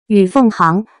雨凤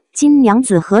行，金娘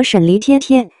子和沈梨贴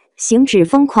贴，行止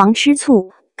疯狂吃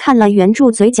醋，看了原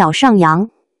著嘴角上扬。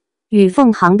雨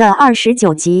凤行的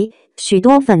29集，许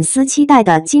多粉丝期待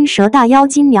的金蛇大妖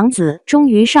金娘子终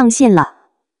于上线了，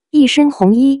一身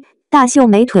红衣，大秀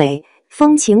美腿，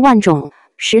风情万种，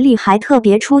实力还特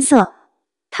别出色。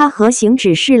她和行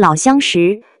止是老相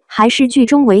识，还是剧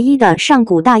中唯一的上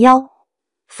古大妖。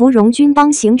芙蓉君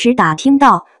帮行止打听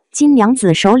到，金娘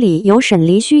子手里有沈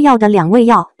梨需要的2味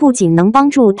药，不仅能帮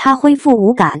助她恢复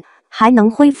五感，还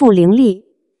能恢复灵力。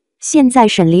现在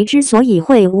沈梨之所以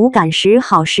会五感时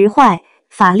好时坏，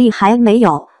法力还没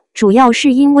有，主要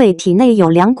是因为体内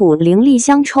有2股灵力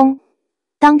相冲。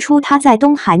当初她在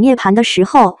东海涅槃的时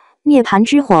候，涅槃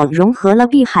之火融合了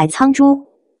碧海苍珠，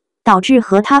导致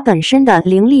和她本身的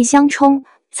灵力相冲，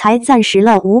才暂时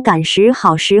了五感时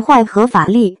好时坏和法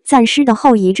力暂失的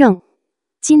后遗症。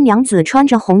金娘子穿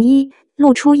着红衣，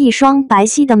露出一双白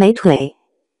皙的美腿。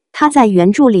她在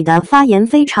原著里的发言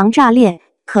非常炸裂，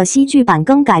可惜剧版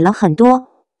更改了很多。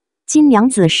金娘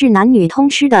子是男女通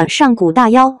吃的上古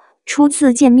大妖，初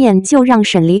次见面就让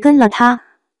沈梨跟了她，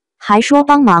还说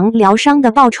帮忙疗伤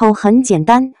的报酬很简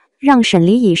单，让沈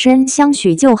梨以身相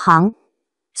许就行。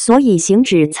所以行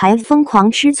止才疯狂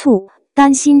吃醋，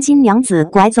担心金娘子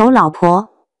拐走老婆。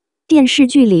电视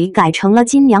剧里改成了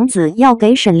金娘子要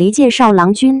给沈梨介绍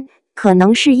郎君，可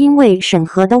能是因为审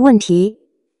核的问题。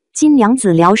金娘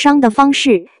子疗伤的方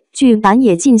式，剧版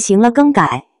也进行了更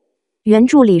改。原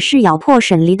著里是咬破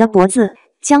沈梨的脖子，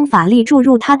将法力注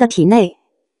入她的体内。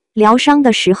疗伤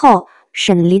的时候，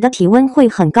沈梨的体温会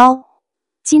很高，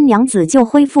金娘子就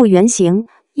恢复原形，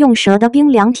用蛇的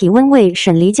冰凉体温为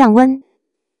沈梨降温。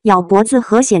咬脖子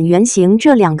和显原形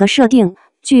这2个设定，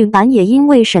剧版也因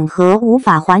为审核无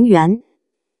法还原，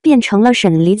变成了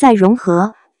沈梨在融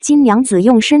合，金娘子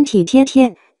用身体贴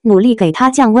贴，努力给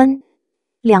她降温。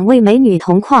2位美女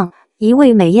同框，一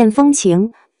位美艳风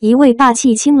情，一位霸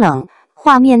气清冷，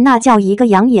画面那叫一个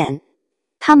养眼。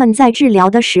他们在治疗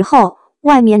的时候，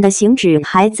外面的行止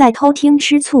还在偷听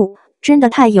吃醋，真的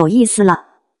太有意思了。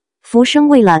浮生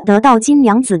为了得到金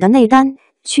娘子的内丹，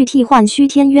去替换虚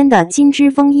天渊的金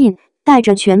之封印，带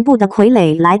着全部的傀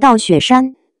儡来到雪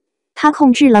山。他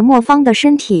控制了莫方的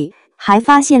身体，还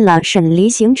发现了沈梨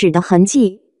行止的痕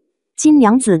迹。金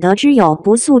娘子得知有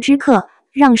不速之客，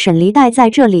让沈梨待在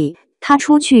这里，他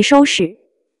出去收拾。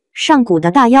上古的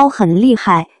大妖很厉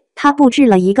害，他布置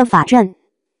了一个法阵，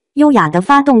优雅的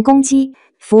发动攻击，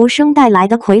浮生带来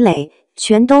的傀儡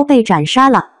全都被斩杀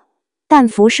了。但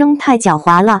浮生太狡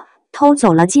猾了，偷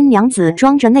走了金娘子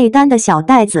装着内丹的小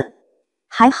袋子。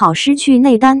还好失去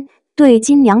内丹，对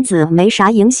金娘子没啥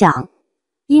影响，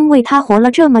因为她活了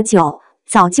这么久，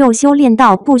早就修炼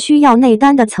到不需要内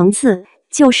丹的层次，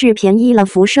就是便宜了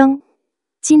浮生。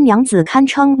金娘子堪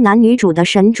称男女主的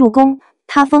神助攻，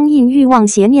她封印欲望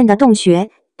邪念的洞穴，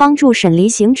帮助沈梨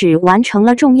行止完成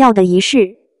了重要的仪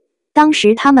式。当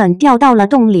时他们掉到了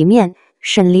洞里面，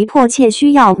沈梨迫切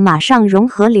需要马上融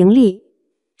合灵力，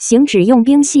行止用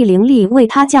冰系灵力为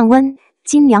她降温。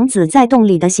金娘子在洞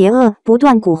里的邪恶不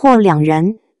断蛊惑2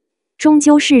人，终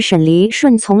究是沈梨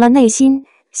顺从了内心，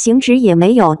行止也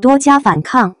没有多加反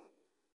抗。